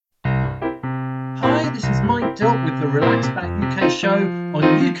Hi, this is Mike Dilk with the Relax Back UK show on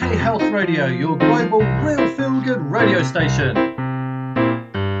UK Health Radio, your global real feel-good radio station.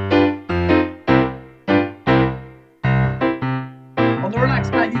 On the Relax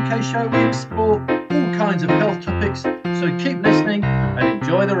Back UK show, we explore all kinds of health topics, so keep listening and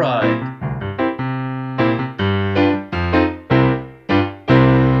enjoy the ride.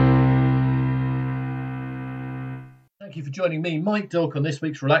 Thank you for joining me, Mike Dilk, on this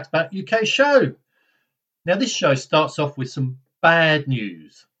week's Relax Back UK show. Now, this show starts off with some bad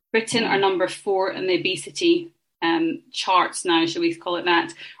news. Britain are number 4 in the obesity charts now, shall we call it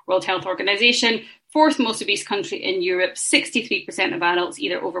that. World Health Organization, 4th most obese country in Europe, 63% of adults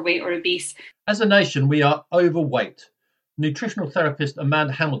either overweight or obese. As a nation, we are overweight. Nutritional therapist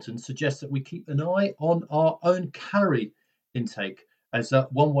Amanda Hamilton suggests that we keep an eye on our own calorie intake as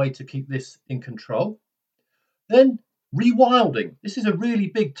one way to keep this in control. Then, rewilding. This is a really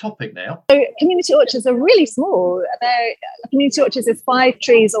big topic now. So community orchards are really small. Community orchards is 5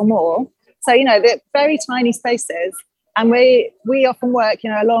 trees or more. So, they're very tiny spaces. And we often work,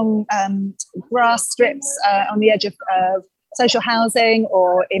 along grass strips on the edge of social housing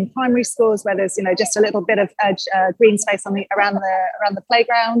or in primary schools where there's, just a little bit of green space around the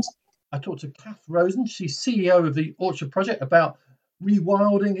playground. I talked to Kath Rosen. She's CEO of the Orchard Project about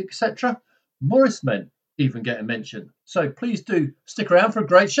rewilding, etc. Morris men even get a mention. So please do stick around for a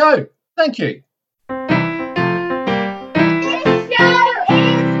great show. Thank you. This show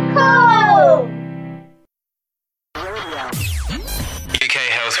is cool. UK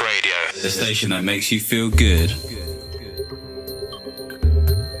Health Radio, the station that makes you feel good.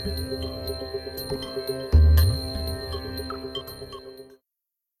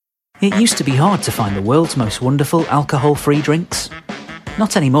 It used to be hard to find the world's most wonderful alcohol-free drinks.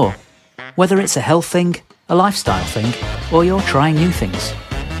 Not anymore. Whether it's a health thing, a lifestyle thing, or you're trying new things,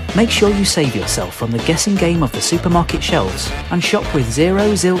 make sure you save yourself from the guessing game of the supermarket shelves and shop with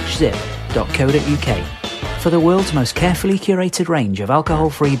zerozilchzip.co.uk for the world's most carefully curated range of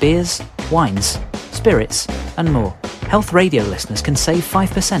alcohol-free beers, wines, spirits, and more. Health Radio listeners can save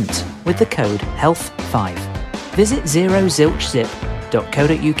 5% with the code HEALTH5. Visit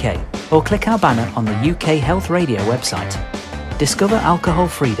zerozilchzip.co.uk or click our banner on the UK Health Radio website. Discover alcohol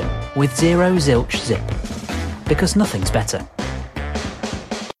freedom with Zero Zilch Zip, because nothing's better.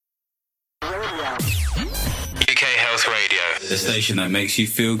 UK Health Radio, the station that makes you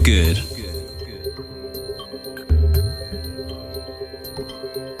feel good.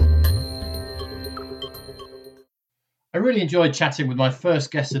 I really enjoyed chatting with my first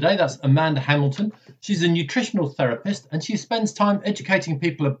guest today. That's Amanda Hamilton. She's a nutritional therapist and she spends time educating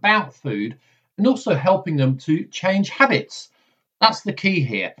people about food and also helping them to change habits. That's the key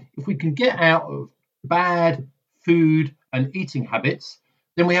here. If we can get out of bad food and eating habits,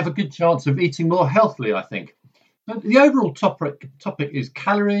 then we have a good chance of eating more healthily, I think. But the overall topic is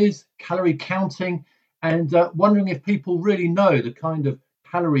calories, calorie counting, and wondering if people really know the kind of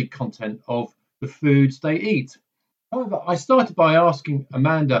calorie content of the foods they eat. However, I started by asking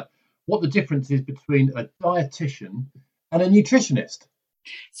Amanda what the difference is between a dietitian and a nutritionist.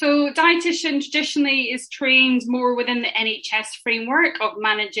 So dietitian traditionally is trained more within the NHS framework of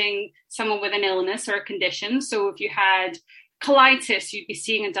managing someone with an illness or a condition. So if you had colitis, you'd be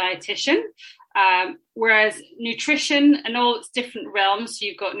seeing a dietitian. Whereas nutrition and all its different realms, so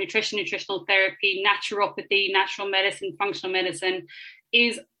you've got nutrition, nutritional therapy, naturopathy, natural medicine, functional medicine,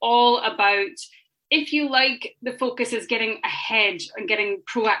 is all about, if you like, the focus is getting ahead and getting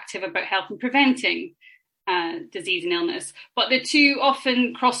proactive about health and preventing disease and illness. But the two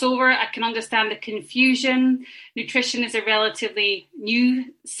often cross over. I can understand the confusion. Nutrition is a relatively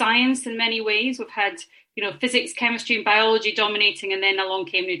new science in many ways. We've had, physics, chemistry, and biology dominating, and then along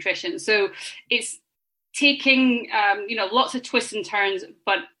came nutrition. So it's taking, lots of twists and turns.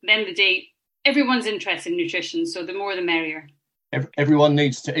 But at the end of the day, everyone's interested in nutrition. So the more, the merrier. Everyone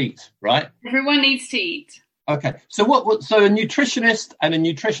needs to eat, right? Everyone needs to eat. Okay. So so a nutritionist and a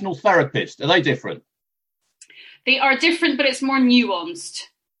nutritional therapist, are they different? They are different, but it's more nuanced.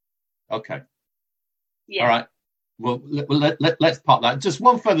 Okay. Yeah. All right. Well, let's part that. Just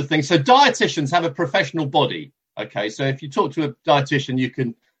one further thing. So dietitians have a professional body. Okay. So if you talk to a dietitian, you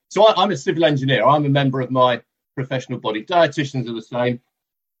can. So I'm a civil engineer. I'm a member of my professional body. Dietitians are the same.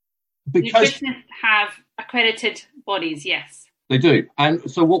 Nutritionists have accredited bodies, yes. They do. And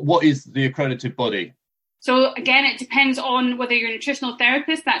so what is the accredited body? So again, it depends on whether you're a nutritional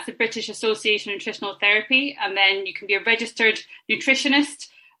therapist. That's the British Association of Nutritional Therapy. And then you can be a registered nutritionist.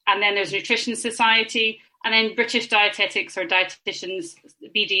 And then there's Nutrition Society. And then British Dietetics or Dietitians,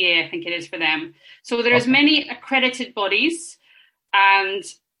 BDA, I think it is for them. So there's many accredited bodies. And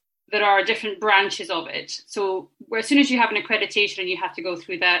there are different branches of it. So as soon as you have an accreditation and you have to go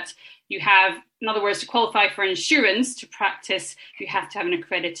through that, you have, in other words, to qualify for insurance to practice, you have to have an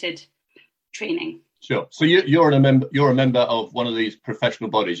accredited training. Sure. So you're a member of one of these professional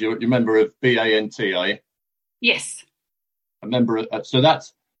bodies. You're a member of BANT, are you? Yes. A member of, so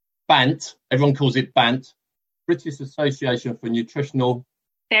that's BANT. Everyone calls it BANT. British Association for Nutritional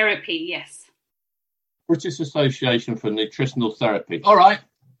Therapy, yes. British Association for Nutritional Therapy. All right.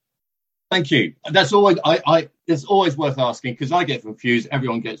 Thank you. That's always it's always worth asking because I get confused.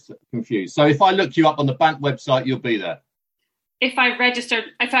 Everyone gets confused. So if I look you up on the BANT website, you'll be there. If I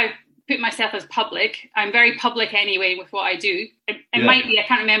put myself as public, I'm very public anyway with what I do. It might be, I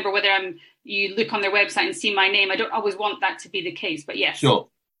can't remember whether you look on their website and see my name. I don't always want that to be the case, but yes. Sure.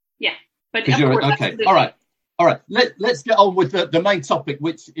 Yeah. But of course, okay. Absolutely. All right. Let's get on with the main topic,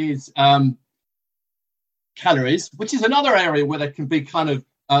 which is calories, which is another area where there can be kind of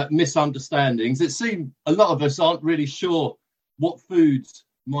misunderstandings. It seems a lot of us aren't really sure what foods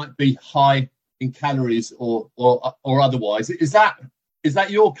might be high in calories or otherwise. Is that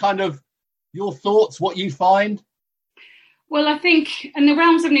your thoughts, what you find? Well, I think in the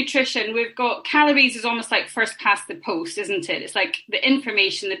realms of nutrition, we've got calories is almost like first past the post, isn't it? It's like the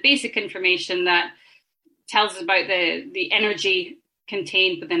information, the basic information that tells us about the energy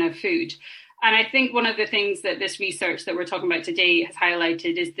contained within a food. And I think one of the things that this research that we're talking about today has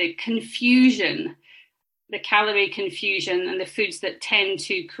highlighted is the confusion, the calorie confusion, and the foods that tend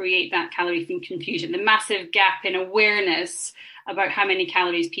to create that calorie confusion, the massive gap in awareness about how many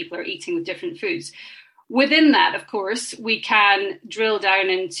calories people are eating with different foods. Within that, of course, we can drill down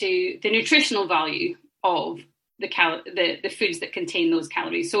into the nutritional value of the foods that contain those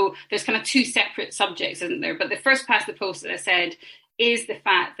calories. So there's kind of two separate subjects, isn't there? But the first past the post, as I said, is the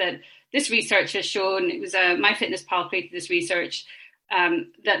fact that this research has shown, it was MyFitnessPal created this research,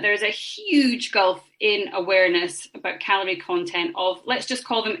 that there's a huge gulf in awareness about calorie content of, let's just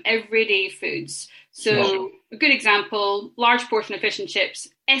call them everyday foods. So a good example, large portion of fish and chips,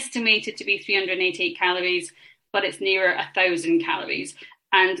 estimated to be 388 calories, but it's nearer 1,000 calories.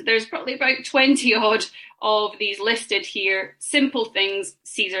 And there's probably about 20 odd of these listed here. Simple things,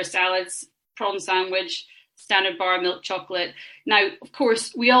 Caesar salads, prawn sandwich, standard bar, milk chocolate. Now, of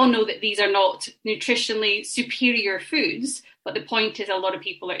course, we all know that these are not nutritionally superior foods, but the point is a lot of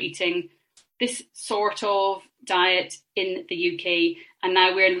people are eating this sort of diet in the UK. And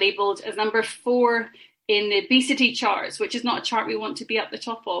now we're labelled as number 4 in the obesity charts, which is not a chart we want to be at the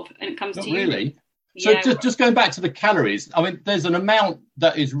top of. And it comes not to really. You. So just going back to the calories, I mean, there's an amount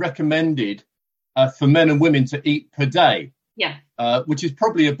that is recommended for men and women to eat per day. Yeah. Which is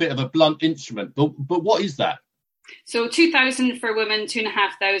probably a bit of a blunt instrument. But what is that? So 2,000 for women,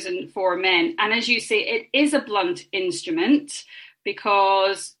 2,500 for men. And as you say, it is a blunt instrument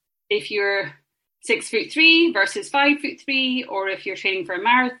because if you're 6'3" versus 5'3", or if you're training for a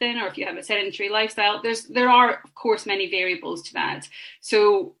marathon, or if you have a sedentary lifestyle, there are, of course, many variables to that.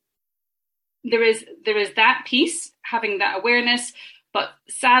 So there is that piece, having that awareness. But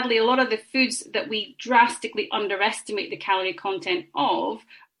sadly, a lot of the foods that we drastically underestimate the calorie content of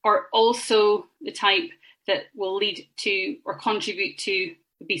are also the type that will lead to or contribute to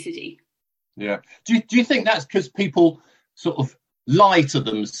obesity. Yeah. Do you think that's because people sort of lie to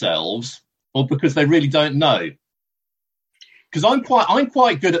themselves, or because they really don't know? Because I'm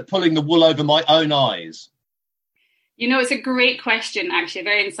quite good at pulling the wool over my own eyes. You know, it's a great question, actually, a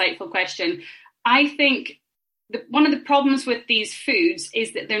very insightful question. I think one of the problems with these foods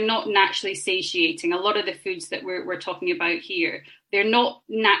is that they're not naturally satiating. A lot of the foods that we're talking about here, they're not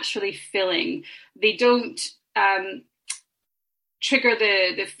naturally filling. They don't trigger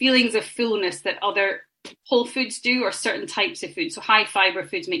the feelings of fullness that other whole foods do, or certain types of foods. So high fiber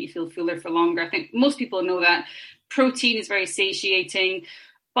foods make you feel fuller for longer. I think most people know that. Protein is very satiating.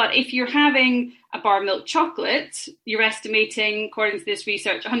 But if you're having a bar of milk chocolate, you're estimating, according to this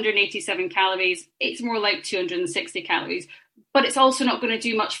research, 187 calories. It's more like 260 calories. But it's also not going to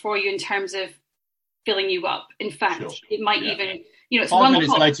do much for you in terms of filling you up. In fact, It might even, it's 5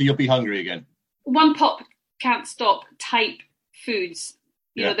 minutes later, you'll be hungry again. One pop can't stop type foods.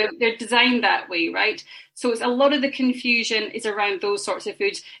 You know, they're designed that way, right? So it's a lot of the confusion is around those sorts of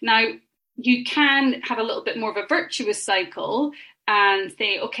foods. Now, you can have a little bit more of a virtuous cycle and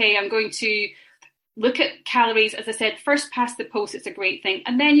say, okay, I'm going to look at calories. As I said, first past the post, it's a great thing.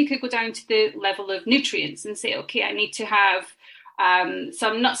 And then you could go down to the level of nutrients and say, okay, I need to have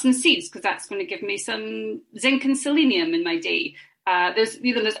some nuts and seeds because that's going to give me some zinc and selenium in my day. There's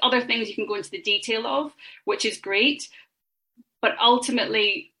other things you can go into the detail of, which is great. But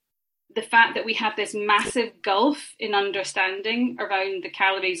ultimately, the fact that we have this massive gulf in understanding around the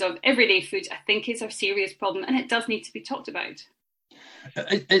calories of everyday foods, I think is a serious problem, and it does need to be talked about.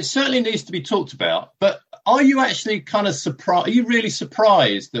 It certainly needs to be talked about, but are you actually kind of surprised? Are you really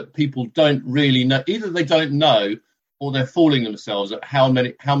surprised that people don't really know? Either they don't know, or they're fooling themselves at how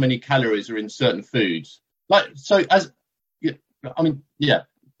many calories are in certain foods. Are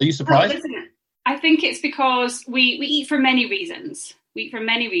you surprised? Well, listen, I think it's because we eat for many reasons. We eat for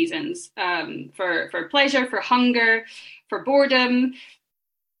many reasons, for pleasure, for hunger, for boredom.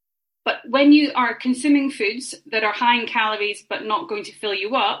 But when you are consuming foods that are high in calories but not going to fill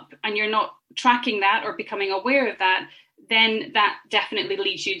you up, and you're not tracking that or becoming aware of that, then that definitely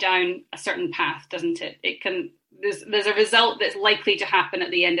leads you down a certain path, doesn't it? There's a result that's likely to happen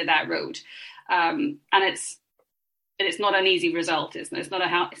at the end of that road, and it's not an easy result. It's not a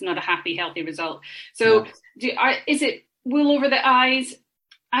happy, healthy result. So, is it wool over the eyes?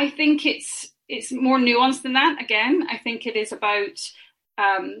 I think it's more nuanced than that. Again, I think it is about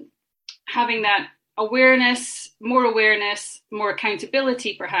having that awareness, more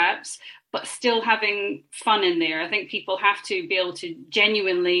accountability, perhaps, but still having fun in there. I think people have to be able to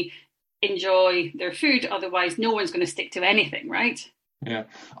genuinely enjoy their food. Otherwise, no one's going to stick to anything, right? Yeah,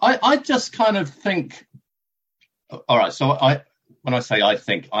 I just kind of think. All right, so when I say I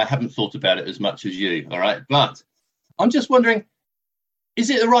think, I haven't thought about it as much as you. All right, but I'm just wondering, is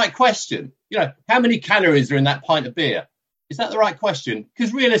it the right question? How many calories are in that pint of beer? Is that the right question?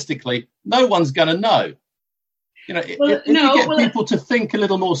 Because realistically, no one's going to know. If you get people to think a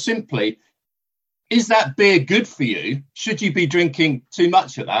little more simply, is that beer good for you? Should you be drinking too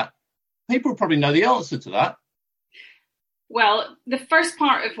much of that? People probably know the answer to that. Well, the first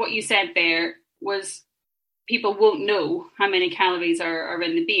part of what you said there was people won't know how many calories are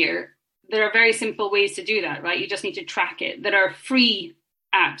in the beer. There are very simple ways to do that, right? You just need to track it. There are free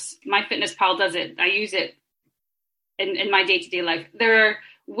apps. MyFitnessPal does it. I use it in my day-to-day life. There are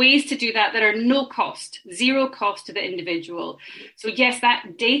ways to do that are no cost, zero cost to the individual. So yes,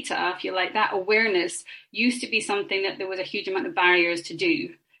 that data, if you like, that awareness used to be something that there was a huge amount of barriers to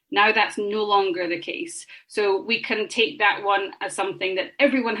do. Now that's no longer the case. So we can take that one as something that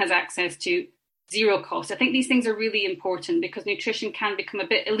everyone has access to, zero cost. I think these things are really important because nutrition can become a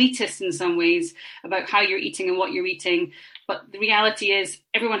bit elitist in some ways about how you're eating and what you're eating. But the reality is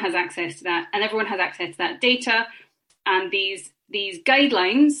everyone has access to that, and everyone has access to that data. And these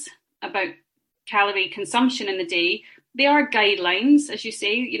guidelines about calorie consumption in the day, they are guidelines, as you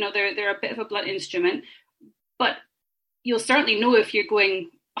say. They're a bit of a blunt instrument, but you'll certainly know if you're going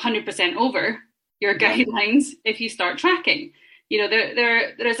 100% over your guidelines if you start tracking.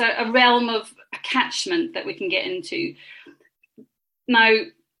 There's a realm of catchment that we can get into. Now,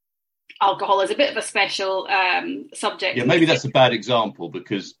 alcohol is a bit of a special subject. Yeah, maybe that's a bad example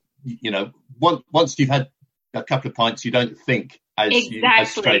because, once you've had a couple of pints, you don't think as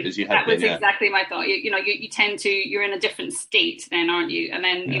straight as you have been. That was exactly my thought. You tend to, you're in a different state then, aren't you? And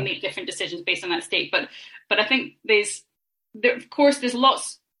then you make different decisions based on that state. But I think there's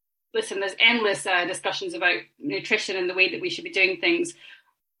lots. Listen, there's endless discussions about nutrition and the way that we should be doing things.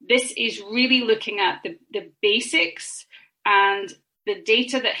 This is really looking at the basics and the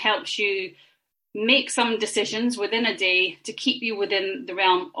data that helps you make some decisions within a day to keep you within the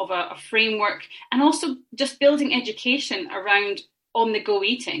realm of a framework, and also just building education around on-the-go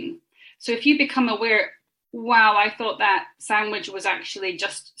eating. So if you become aware, wow, I thought that sandwich was actually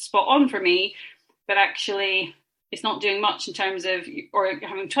just spot on for me, but actually it's not doing much in terms of, or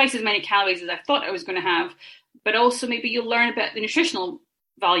having twice as many calories as I thought I was going to have, but also maybe you'll learn about the nutritional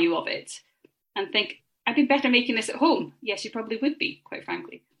value of it and think, I'd be better making this at home. Yes, you probably would be, quite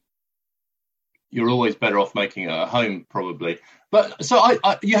frankly. You're always better off making it at home, probably. But so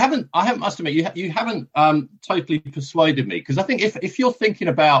I must admit, you haven't totally persuaded me, because I think if you're thinking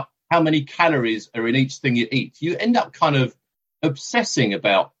about how many calories are in each thing you eat, you end up kind of obsessing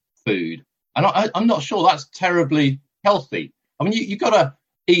about food. And I'm not sure that's terribly healthy. I mean, you got to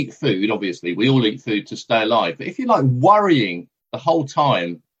eat food, obviously. We all eat food to stay alive. But if you're like worrying the whole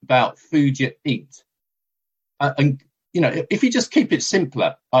time about food you eat, and if you just keep it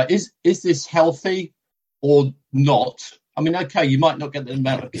simpler, is this healthy or not? I mean, okay, you might not get the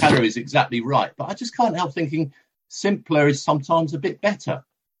amount of calories exactly right, but I just can't help thinking simpler is sometimes a bit better.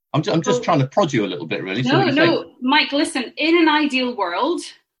 I'm just trying to prod you a little bit, really. No, Mike, listen, in an ideal world,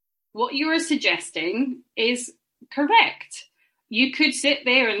 what you are suggesting is correct. You could sit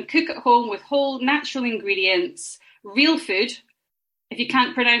there and cook at home with whole natural ingredients, real food. If you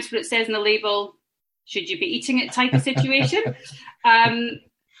can't pronounce what it says in the label, should you be eating it type of situation? And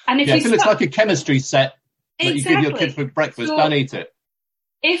if it looks like a chemistry set that you give your kid for breakfast, don't eat it.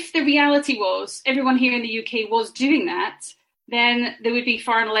 if the reality was everyone here in the UK was doing that, then there would be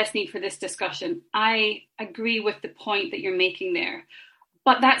far less need for this discussion. I agree with the point that you're making there.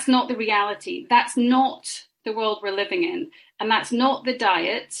 But that's not the reality. That's not the world we're living in. And that's not the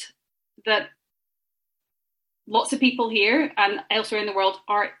diet that lots of people here and elsewhere in the world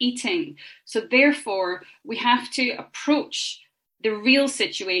are eating. So therefore, we have to approach the real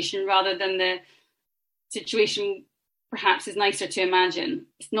situation rather than the situation perhaps is nicer to imagine.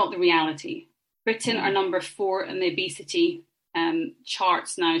 It's not the reality. Britain are number 4 in the obesity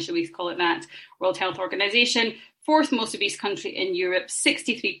charts now, shall we call it that, World Health Organization. 4th most obese country in Europe,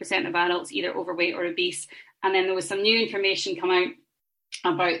 63% of adults either overweight or obese. And then there was some new information come out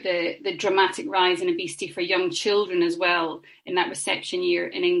about the dramatic rise in obesity for young children as well in that reception year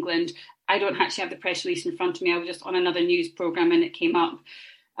in England. I don't actually have the press release in front of me. I was just on another news programme and it came up.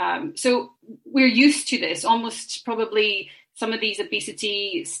 So we're used to this, almost probably some of these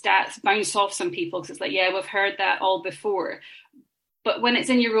obesity stats bounce off some people because it's like, yeah, we've heard that all before. But when it's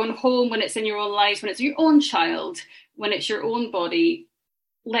in your own home, when it's in your own lives, when it's your own child, when it's your own body,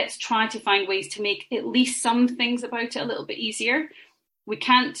 let's try to find ways to make at least some things about it a little bit easier. We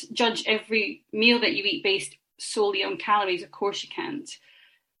can't judge every meal that you eat based solely on calories. Of course you can't.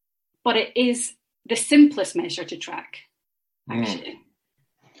 But it is the simplest measure to track, actually.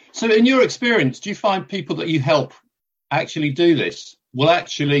 So in your experience, do you find people that you help actually do this will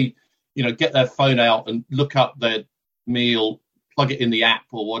actually, get their phone out and look up their meal, plug it in the app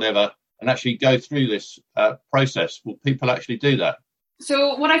or whatever, and actually go through this process? Will people actually do that?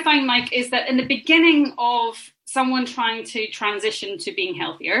 So what I find, Mike, is that in the beginning of someone trying to transition to being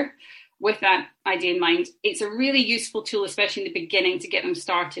healthier, with that idea in mind, it's a really useful tool, especially in the beginning, to get them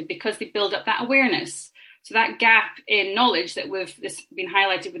started because they build up that awareness. So that gap in knowledge that this been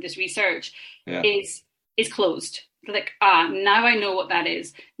highlighted with this research is closed. They're like, now I know what that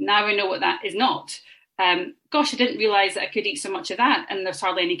is. Now I know what that is not. Gosh, I didn't realize that I could eat so much of that and there's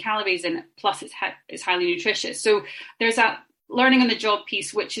hardly any calories in it. Plus it's highly nutritious. So there's that learning on the job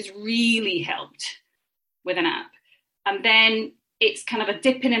piece, which has really helped with an app. And then it's kind of a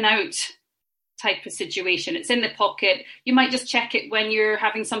dip in and out type of situation. It's in the pocket. You might just check it when you're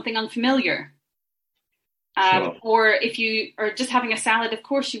having something unfamiliar. Sure. Or if you are just having a salad, of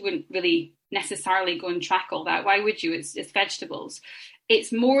course you wouldn't really necessarily go and track all that. Why would you? It's vegetables.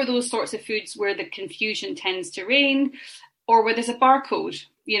 It's more those sorts of foods where the confusion tends to reign, or where there's a barcode.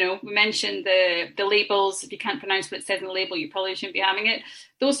 We mentioned the labels. If you can't pronounce what it says in the label, you probably shouldn't be having it.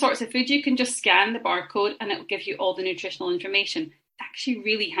 Those sorts of foods, you can just scan the barcode and it will give you all the nutritional information. It's actually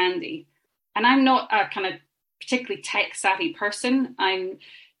really handy. And I'm not a kind of particularly tech savvy person. I'm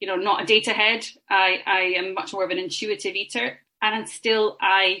not a data head. I am much more of an intuitive eater, and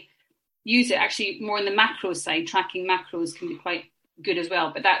I use it actually more on the macros side. Tracking macros can be quite good as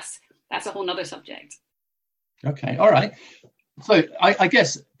well, but that's a whole nother subject. Okay, all right. So I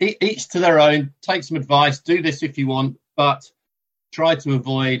guess each to their own. Take some advice. Do this if you want, but try to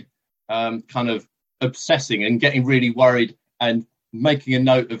avoid kind of obsessing and getting really worried and making a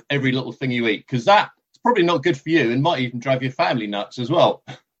note of every little thing you eat, because that's probably not good for you and might even drive your family nuts as well.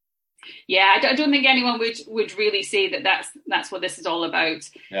 Yeah, I don't think anyone would really say that that's what this is all about.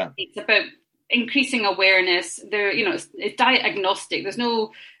 Yeah. It's about increasing awareness. It's diet agnostic. There's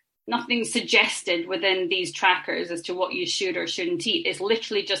nothing suggested within these trackers as to what you should or shouldn't eat. It's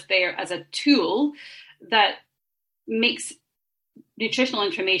literally just there as a tool that makes nutritional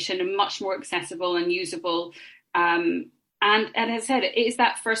information much more accessible and usable. And as I said, it is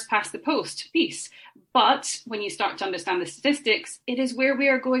that first past the post piece. But when you start to understand the statistics, it is where we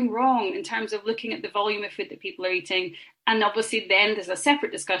are going wrong in terms of looking at the volume of food that people are eating. And obviously then there's a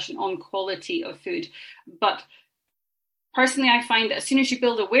separate discussion on quality of food. But personally, I find that as soon as you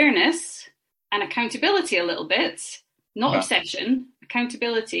build awareness and accountability a little bit, not obsession,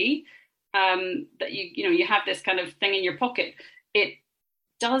 accountability, that you have this kind of thing in your pocket, it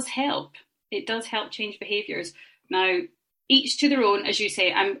does help. It does help change behaviours. Now, each to their own, as you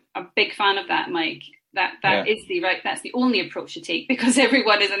say. I'm a big fan of that, Mike. That's the only approach to take, because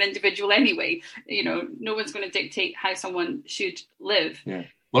everyone is an individual anyway. No one's going to dictate how someone should live. Yeah.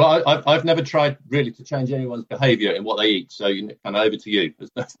 Well, I've never tried really to change anyone's behaviour in what they eat. So kind of over to you.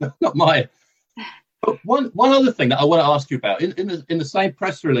 That's not my. But one other thing that I want to ask you about in the same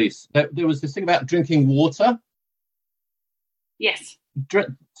press release, there was this thing about drinking water. Yes.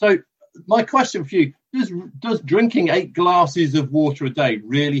 So my question for you: Does drinking 8 glasses of water a day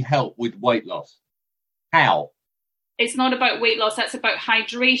really help with weight loss? How? It's not about weight loss. That's about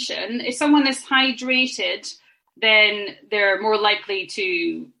hydration. If someone is hydrated, then they're more likely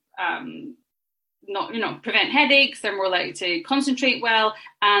to prevent headaches. They're more likely to concentrate well,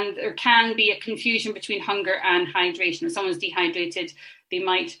 and there can be a confusion between hunger and hydration. If someone's dehydrated, they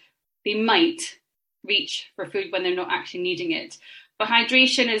might reach for food when they're not actually needing it. But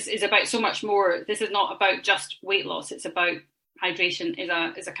hydration is about so much more. This is not about just weight loss. It's about hydration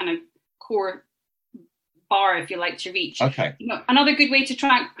is a kind of core bar, if you like, to reach. Okay. Another good way to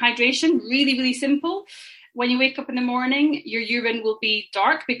track hydration, really, really simple. When you wake up in the morning, your urine will be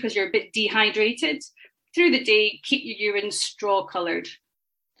dark because you're a bit dehydrated. Through the day, keep your urine straw coloured.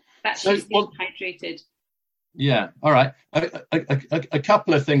 That's dehydrated. Yeah. All right. A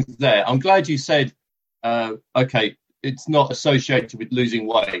couple of things there. I'm glad you said, okay, it's not associated with losing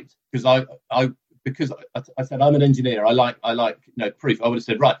weight, because I said I'm an engineer. I like proof. I would have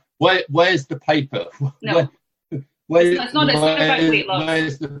said, right, where's the paper? No, it's not about weight loss.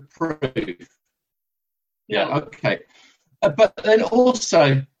 Where's the proof? Yeah. No. Okay. But then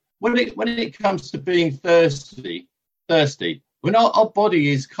also, when it comes to being thirsty, when our body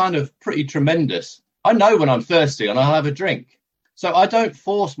is kind of pretty tremendous. I know when I'm thirsty and I'll have a drink, so I don't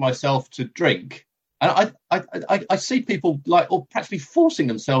force myself to drink. And I see people practically forcing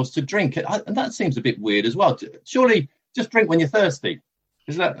themselves to drink, and that seems a bit weird as well. Surely, just drink when you're thirsty.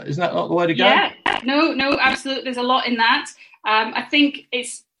 Is that not the way to go? Yeah, no, absolutely. There's a lot in that. I think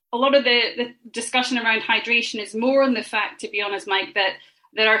it's a lot of the discussion around hydration is more on the fact, to be honest, Mike, that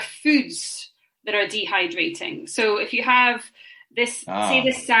there are foods that are dehydrating. So if you have this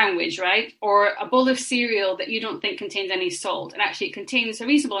sandwich, right, or a bowl of cereal that you don't think contains any salt, and actually it contains a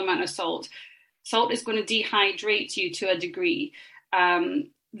reasonable amount of salt. Salt is going to dehydrate you to a degree.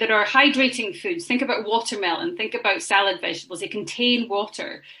 There are hydrating foods. Think about watermelon. Think about salad vegetables. They contain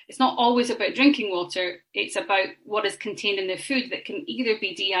water. It's not always about drinking water. It's about what is contained in the food that can either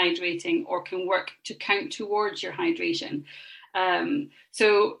be dehydrating or can work to count towards your hydration.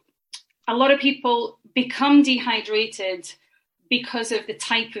 So a lot of people become dehydrated because of the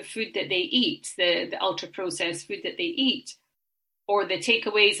type of food that they eat, the ultra-processed food that they eat, or the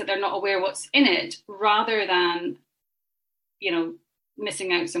takeaways that they're not aware what's in it, rather than,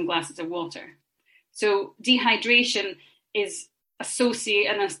 missing out some glasses of water. So dehydration is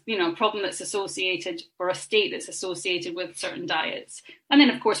associated, and a problem that's associated, or a state that's associated with certain diets. And then,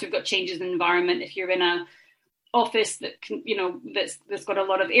 of course, we've got changes in the environment. If you're in a office that can, that's got a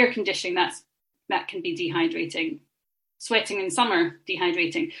lot of air conditioning, that can be dehydrating. Sweating in summer,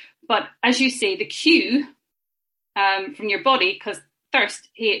 dehydrating. But as you say, the cue from your body, because thirst,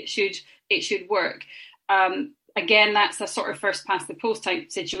 it should work. Again, that's a sort of first past the post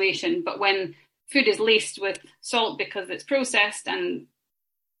type situation. But when food is laced with salt because it's processed and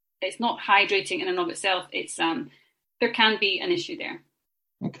it's not hydrating in and of itself, it's there can be an issue there.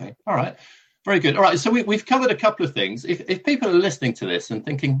 Okay, all right, very good. All right, so we've covered a couple of things. If people are listening to this and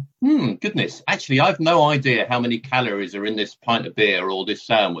thinking, goodness, actually, I've no idea how many calories are in this pint of beer or this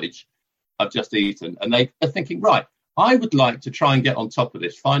sandwich I've just eaten, and they are thinking, right, I would like to try and get on top of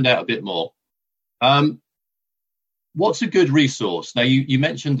this, find out a bit more. What's a good resource? Now, you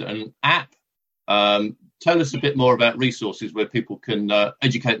mentioned an app. Tell us a bit more about resources where people can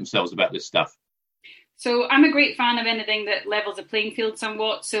educate themselves about this stuff. So I'm a great fan of anything that levels the playing field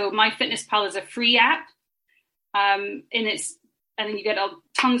somewhat. So MyFitnessPal is a free app, and then you get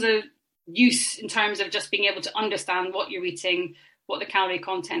tons of use in terms of just being able to understand what you're eating, what the calorie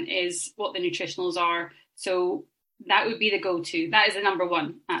content is, what the nutritionals are. So that would be the go-to. That is the number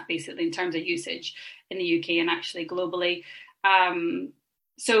one app, basically, in terms of usage in the UK and actually globally.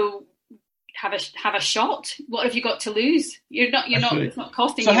 So have a shot. What have you got to lose? It's not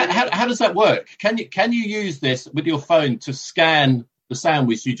costing you. So how does that work? Can you use this with your phone to scan the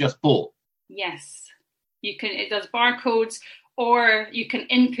sandwich you just bought? Yes, you can. It does barcodes, or you can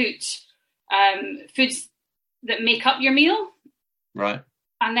input foods that make up your meal. Right.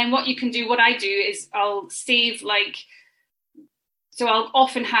 And then what you can do, what I do is I'll save so I'll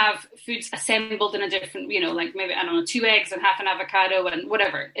often have foods assembled in a different, maybe, 2 eggs and half an avocado and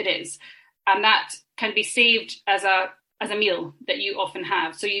whatever it is. And that can be saved as a meal that you often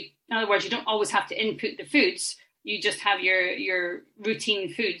have. So in other words, you don't always have to input the foods. You just have your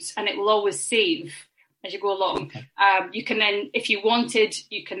routine foods, and it will always save as you go along. Okay. You can then, if you wanted,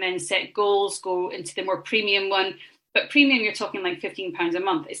 you can then set goals, go into the more premium one. But premium, you're talking like £15 a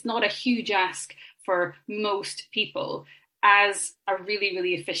month. It's not a huge ask for most people as a really,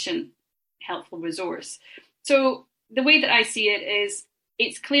 really efficient, helpful resource. So the way that I see it is,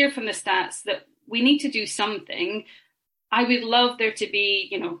 it's clear from the stats that we need to do something. I would love there to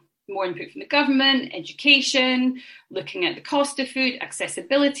be, more input from the government, education, looking at the cost of food,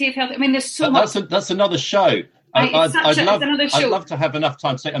 accessibility of health. I mean, there's so much. That's another show. I'd love to have enough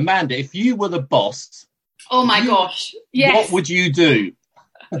time to say, Amanda, if you were the boss, oh my gosh, yes, what would you do?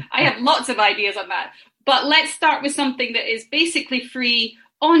 I have lots of ideas on that, but let's start with something that is basically free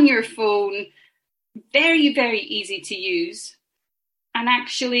on your phone, very, very easy to use, and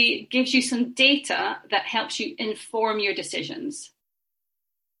actually gives you some data that helps you inform your decisions.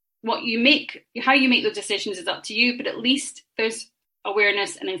 How you make those decisions is up to you, but at least there's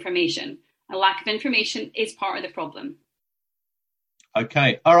awareness and information. A lack of information is part of the problem.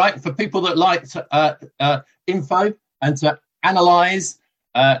 Okay. All right. For people that like to, info and to analyse,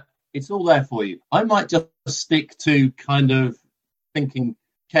 it's all there for you. I might just stick to kind of thinking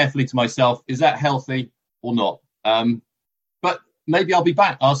carefully to myself, is that healthy or not? But maybe I'll be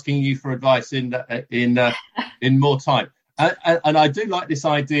back asking you for advice in more time. And I do like this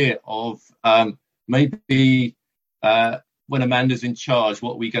idea of maybe when Amanda's in charge,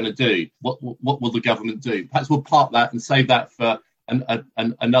 what are we going to do? What will the government do? Perhaps we'll park that and save that for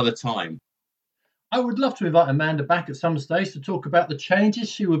another time. I would love to invite Amanda back at some stage to talk about the changes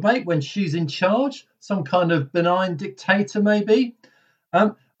she would make when she's in charge, some kind of benign dictator maybe.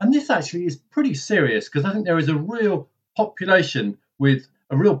 And this actually is pretty serious because I think there is a real problem with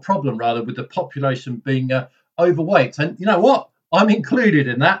the population being overweight. And you know what? I'm included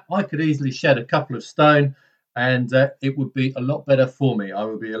in that. I could easily shed a couple of stone and it would be a lot better for me. I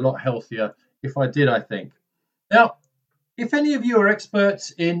would be a lot healthier if I did, I think. Now, if any of you are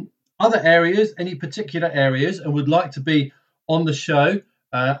experts in other areas, any particular areas, and would like to be on the show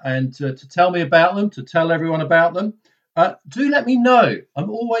and to tell me about them, to tell everyone about them, do let me know. I'm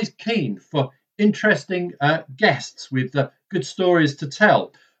always keen for interesting guests with good stories to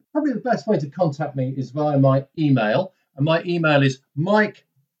tell. Probably the best way to contact me is via my email. And my email is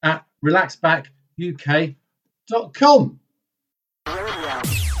mike@relaxbackuk.com.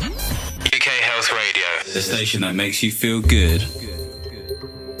 UK Health Radio, the station that makes you feel good.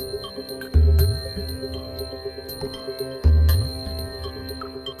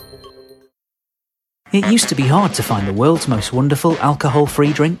 It used to be hard to find the world's most wonderful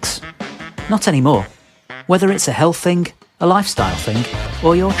alcohol-free drinks. Not anymore. Whether it's a health thing, a lifestyle thing,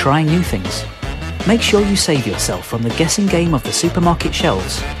 or you're trying new things, make sure you save yourself from the guessing game of the supermarket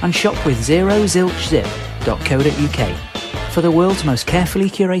shelves and shop with zerozilchzip.co.uk for the world's most carefully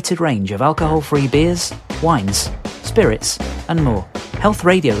curated range of alcohol-free beers, wines, spirits, and more. Health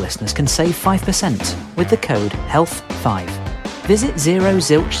Radio listeners can save 5% with the code HEALTH5. Visit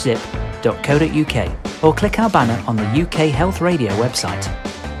zerozilchzip.co.uk or click our banner on the UK Health Radio website.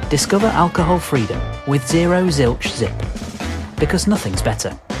 Discover alcohol freedom with Zero Zilch Zip, because nothing's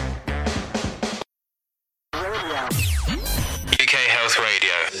better. UK Health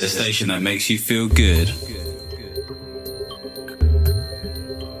Radio, the station that makes you feel good.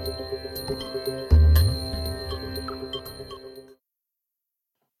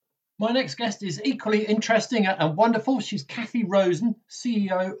 My next guest is equally interesting and wonderful. She's Kath Rosen,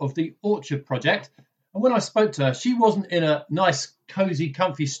 CEO of the Orchard Project. And when I spoke to her, she wasn't in a nice, cosy,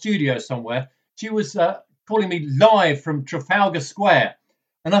 comfy studio somewhere. She was calling me live from Trafalgar Square.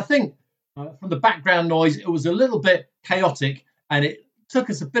 And I think from the background noise, it was a little bit chaotic and it took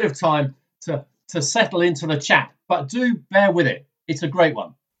us a bit of time to settle into the chat. But do bear with it. It's a great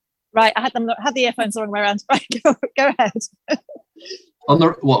one. Right, I had the earphones the wrong way around. Right, go ahead. On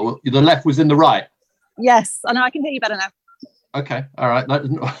the left was in the right? Yes, I know, I can hear you better now. Okay, all right.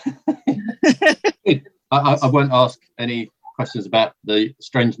 I won't ask any questions about the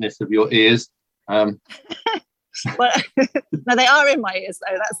strangeness of your ears. Well, no, they are in my ears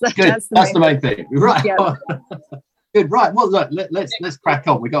though. That's the main thing. Right. Yeah. Good. Right. Well, look, let's crack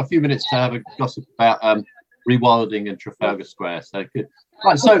on. We've got a few minutes to have a gossip about rewilding in Trafalgar Square. So good.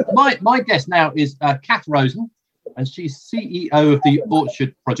 Right. So my guest now is Kath Rosen, and she's CEO of the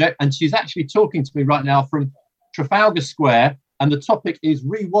Orchard Project, and she's actually talking to me right now from Trafalgar Square. And the topic is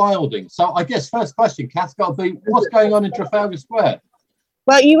rewilding. So I guess first question, Kath, got to be, what's going on in Trafalgar Square?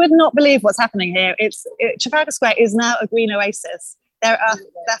 Well, you would not believe what's happening here. Trafalgar Square is now a green oasis. There are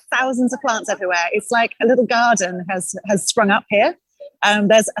thousands of plants everywhere. It's like a little garden has sprung up here.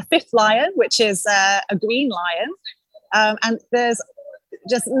 There's a fifth lion, which is a green lion. And there's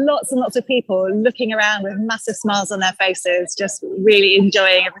just lots and lots of people looking around with massive smiles on their faces, just really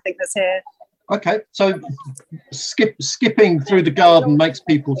enjoying everything that's here. Okay, so skipping through the garden makes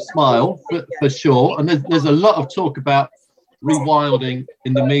people smile for sure. And there's a lot of talk about rewilding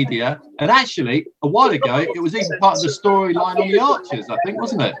in the media. And actually, a while ago, it was even part of the storyline on the Archers, I think,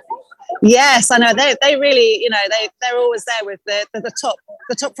 wasn't it? Yes, I know. They really, they're always there with the top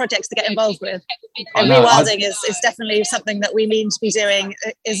projects to get involved with. And rewilding is definitely something that we need to be doing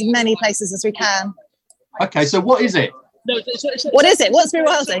as many places as we can. Okay, so what is it? What is it? What's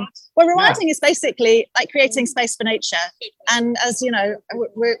rewilding? Well, rewilding is basically like creating space for nature. And as you know,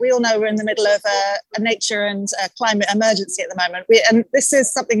 we all know we're in the middle of a nature and climate emergency at the moment. And this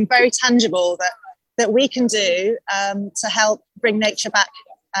is something very tangible that we can do to help bring nature back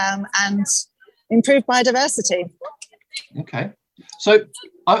and improve biodiversity. Okay. So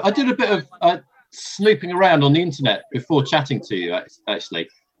I did a bit of snooping around on the internet before chatting to you, actually.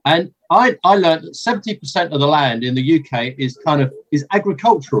 And I learned that 70% of the land in the UK is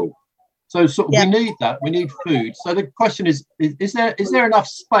agricultural. So we need that. We need food. So the question is there enough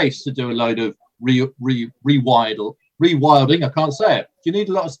space to do a load of rewilding? I can't say it. Do you need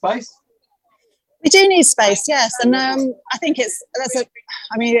a lot of space? We do need space, yes. And I think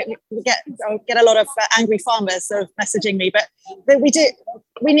we get a lot of angry farmers sort of messaging me, but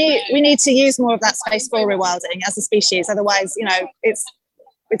we need to use more of that space for rewilding as a species. Otherwise,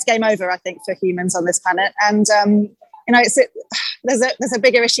 it's game over, I think, for humans on this planet. And there's a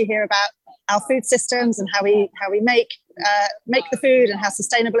bigger issue here about our food systems and how we make the food and how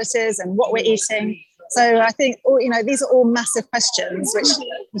sustainable it is and what we're eating. So I think these are all massive questions which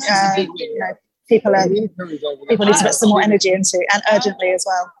people need to put some more energy into, and urgently as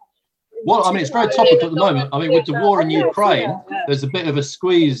well. Well, I mean, it's very topical at the moment. I mean, with the war in Ukraine, there's a bit of a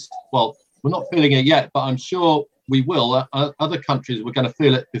squeeze. Well, we're not feeling it yet, but I'm sure we will. Other countries were going to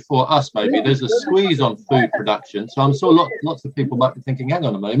feel it before us, maybe. There's a squeeze on food production. So I'm sure lots of people might be thinking, hang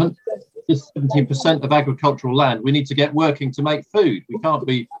on a moment, just 17% of agricultural land. We need to get working to make food. We can't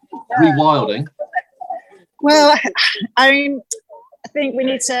be rewilding. Well, I think we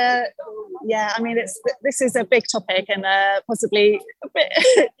need to, this is a big topic, and possibly a bit,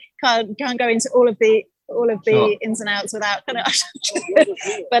 can't go into all of the sure. ins and outs without kind of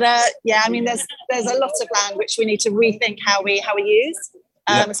but there's a lot of land which we need to rethink how we use,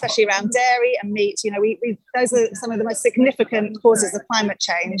 especially around dairy and meat. Those are some of the most significant causes of climate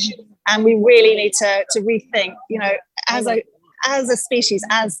change, and we really need to rethink, as a species,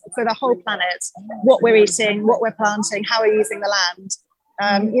 as for the whole planet, what we're eating, what we're planting, how we're using the land.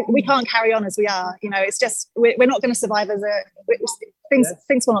 We can't carry on as we are. It's just we're not going to survive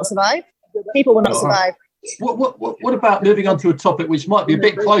things will not survive. People will not survive. What about moving on to a topic which might be a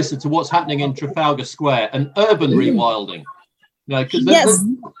bit closer to what's happening in Trafalgar Square and urban rewilding?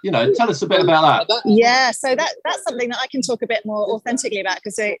 Tell us a bit about that. Yeah, so that's something that I can talk a bit more authentically about,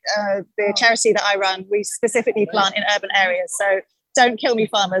 because the charity that I run, we specifically plant in urban areas. So don't kill me,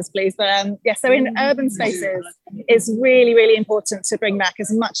 farmers, please. But so in urban spaces, it's really, really important to bring back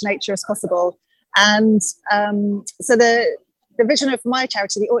as much nature as possible. And so the vision of my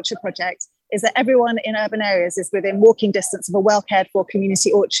charity, the Orchard Project, is that everyone in urban areas is within walking distance of a well-cared-for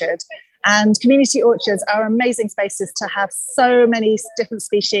community orchard. And community orchards are amazing spaces to have so many different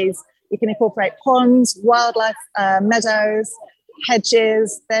species. You can incorporate ponds, wildlife, meadows,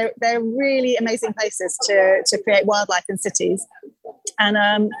 hedges. They're really amazing places to create wildlife in cities. And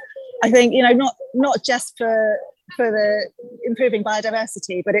I think, not just for the improving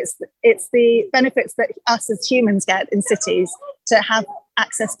biodiversity, but it's the benefits that us as humans get in cities to have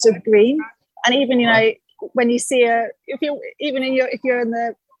access to green. And even, when you see if you're in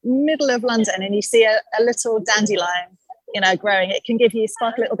the middle of London and you see a little dandelion, growing, it can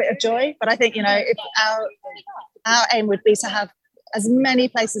spark a little bit of joy. But I think, if our aim would be to have as many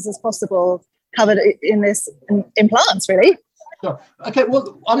places as possible covered in plants, really. Sure. Okay,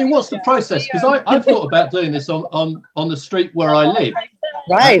 well, I mean, what's the process? Because I've thought about doing this on the street where I live.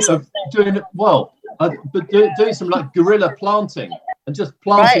 Right. Doing some like guerrilla planting and just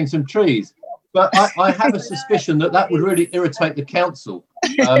planting some trees. But I have a suspicion that would really irritate the council,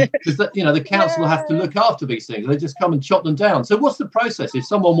 because the council will have to look after these things. They just come and chop them down. So what's the process if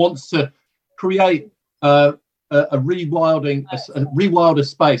someone wants to create a rewilder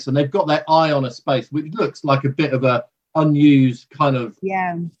space, and they've got their eye on a space which looks like a bit of a unused kind of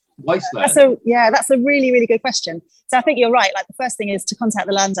wasteland? That's a really, really good question. So I think you're right. Like, the first thing is to contact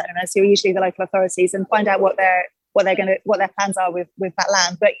the landowners, who are usually the local authorities, and find out what their plans are with that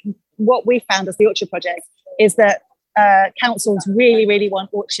land. But what we found as the Orchard Project is that councils really, really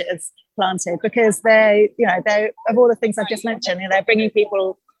want orchards planted, because they're of all the things I've just mentioned, they're bringing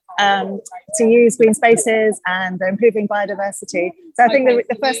people to use green spaces, and they're improving biodiversity. So I think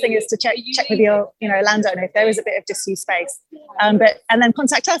the first thing is to check with your landowner if there is a bit of disused space, and then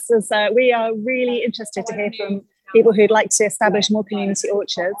contact us, as we are really interested to hear from people who'd like to establish more community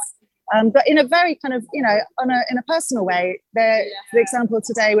orchards. But in a very kind of, in a personal way. For example,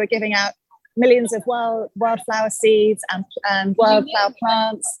 today we're giving out millions of wildflower seeds and wildflower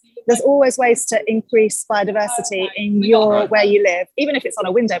plants. There's always ways to increase biodiversity in where you live, even if it's on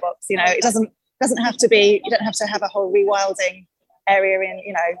a window box. It doesn't have to be. You don't have to have a whole rewilding area in,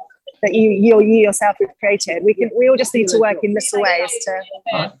 that you yourself have created. We all just need to work in little ways to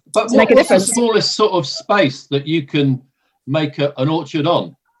make a difference. What's the smallest sort of space that you can make an orchard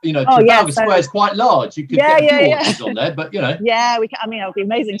on? Trafalgar Square is quite large. You could get a few orchards on there, but Yeah, we can. I mean, it would be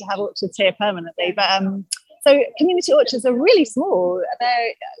amazing to have orchards here permanently. But so community orchards are really small.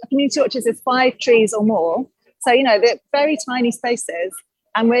 Community orchards is 5 trees or more. So they're very tiny spaces,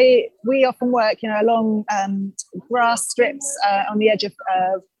 and we often work along grass strips on the edge of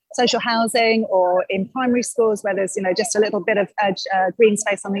social housing, or in primary schools where there's just a little bit of green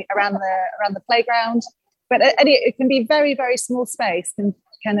space around the playground. But it can be very, very small space. We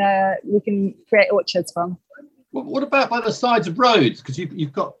can create orchards from. What about by the sides of roads? Because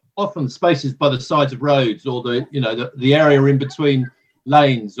you've got often spaces by the sides of roads, or the area in between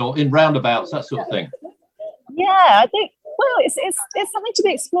lanes, or in roundabouts, that sort of thing. Yeah, I think. Well, it's something to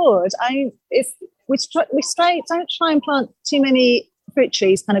be explored. We don't try and plant too many fruit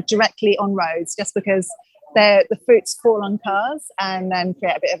trees kind of directly on roads, just because the fruits fall on cars and then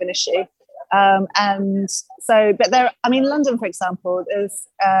create a bit of an issue. London, for example, has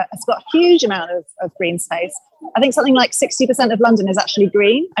got a huge amount of green space. I think something like 60% of London is actually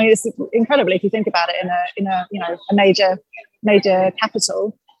green. I mean, it's incredible if you think about it in a major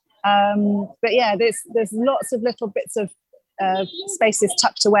capital. But yeah, there's lots of little bits of spaces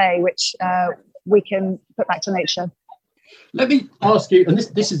tucked away which we can put back to nature. Let me ask you, and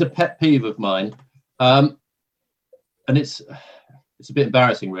this is a pet peeve of mine, and it's a bit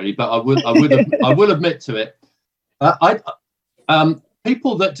embarrassing, really, but I will admit to it.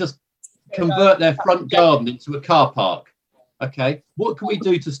 People that just convert their front garden into a car park. Okay, what can we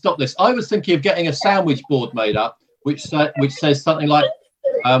do to stop this? I was thinking of getting a sandwich board made up, which says something like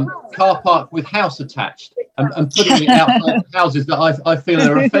 "car park with house attached," and putting it outside houses that I feel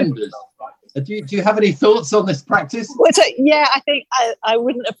are offenders. Do you have any thoughts on this practice? Well, yeah, I think I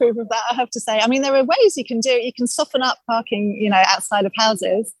wouldn't approve of that, I have to say. I mean, there are ways you can do it. You can soften up parking, outside of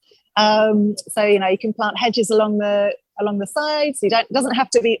houses. So, you can plant hedges along the sides. It doesn't have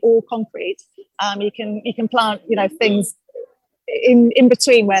to be all concrete. You can plant, things in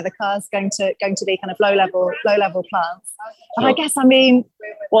between where the car's going to be kind of low level plants. And I guess,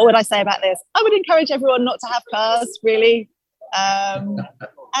 what would I say about this? I would encourage everyone not to have cars, really.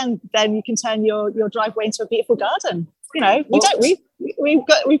 And then you can turn your driveway into a beautiful garden. We've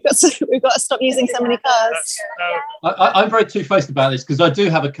got to stop using so many cars. I'm very two-faced about this, because I do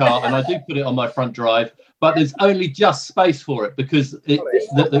have a car and I do put it on my front drive, but there's only just space for it because of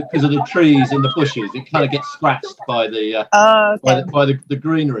the trees and the bushes. It kind of gets scratched by the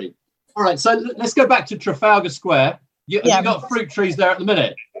greenery. All right, so let's go back to Trafalgar Square. Have you got fruit trees there at the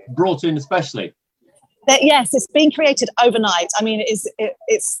minute, brought in especially? Yes, it's been created overnight. I mean, it is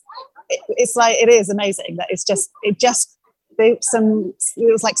amazing that it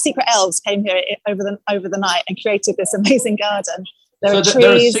was like secret elves came here over the night and created this amazing garden. There are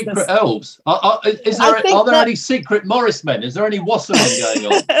secret elves. Are there any secret Morris men? Is there any wassailing going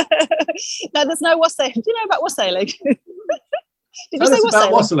on? No, there's no wassailing. Do you know about wassailing? Tell us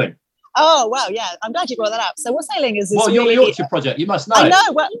about wassailing. Oh, wow, yeah. I'm glad you brought that up. So wassailing is you're the Orchard Project. You must know. I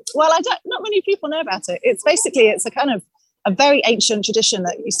know. Well, not many people know about it. It's a kind of a very ancient tradition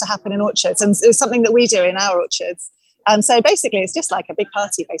that used to happen in orchards, and it's something that we do in our orchards. And so basically, it's just like a big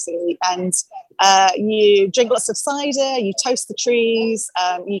party, basically. And you drink lots of cider, you toast the trees,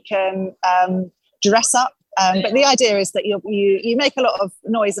 you can dress up. But the idea is that you make a lot of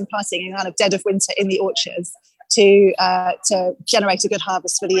noise and partying in kind of dead of winter in the orchards to generate a good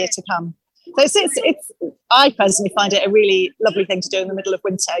harvest for the year to come. So I personally find it a really lovely thing to do in the middle of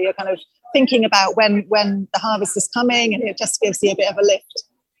winter. You're kind of thinking about when the harvest is coming, and it just gives you a bit of a lift.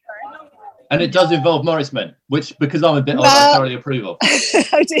 And it does involve Morris men, which, because I'm a bit old, I thoroughly approve of.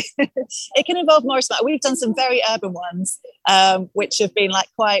 It can involve Morris men. We've done some very urban ones, which have been like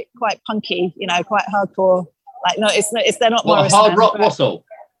quite punky, quite hardcore. Like they're not Morris men. Hard rock wassail.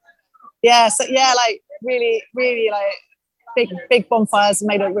 Yeah, so like really, really like big bonfires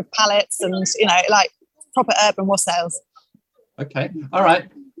made with pallets and like proper urban wassails. Okay, all right.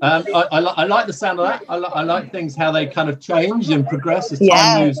 I like the sound of that. I like things how they kind of change and progress as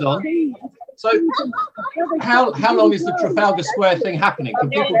time moves on. So, how long is the Trafalgar Square thing happening? Can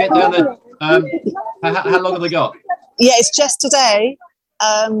people get down there? How long have they got? Yeah, it's just today.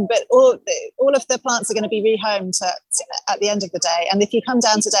 But all of the plants are going to be rehomed at the end of the day. And if you come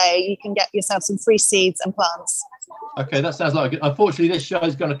down today, you can get yourself some free seeds and plants. Okay, that sounds like unfortunately, this show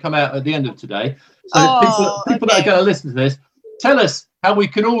is going to come out at the end of today. So people that are going to listen to this, tell us how we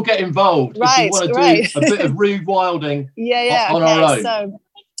can all get involved if we want to do a bit of rewilding on our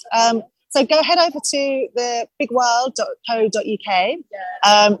own. So go head over to the bigwild.co.uk.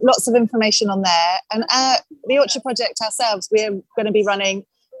 Lots of information on there. And the Orchard Project ourselves, we're going to be running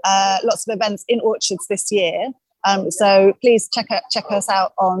lots of events in orchards this year. So please check us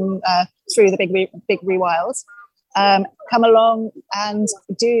out on through the Big Rewild. Come along and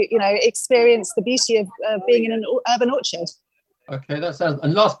experience the beauty of being in an urban orchard. Okay, that sounds.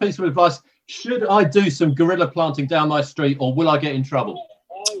 And last piece of advice: should I do some guerrilla planting down my street, or will I get in trouble?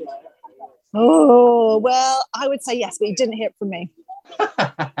 Oh, well, I would say yes, but you didn't hear it from me.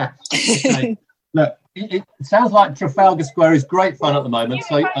 Okay. Look, it sounds like Trafalgar Square is great fun at the moment.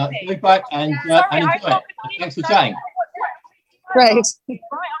 So go back and enjoy it. Thanks for chatting. Great.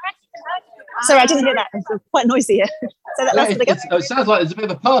 Sorry, I didn't hear that. It's quite noisy here. So it sounds like there's a bit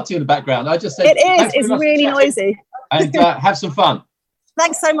of a party in the background. I just said it is. It's really noisy. And have some fun.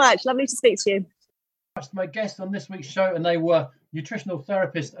 Thanks so much. Lovely to speak to you. My guests on this week's show, and they were nutritional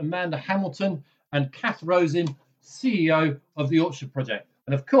therapist Amanda Hamilton and Kath Rosen, CEO of the Orchard Project.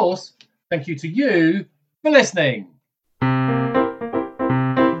 And of course, thank you to you for listening.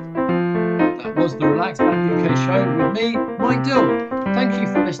 That was the Relax Back UK show with me, Mike Dill. Thank you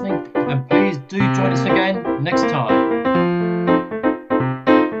for listening, and please do join us again next time.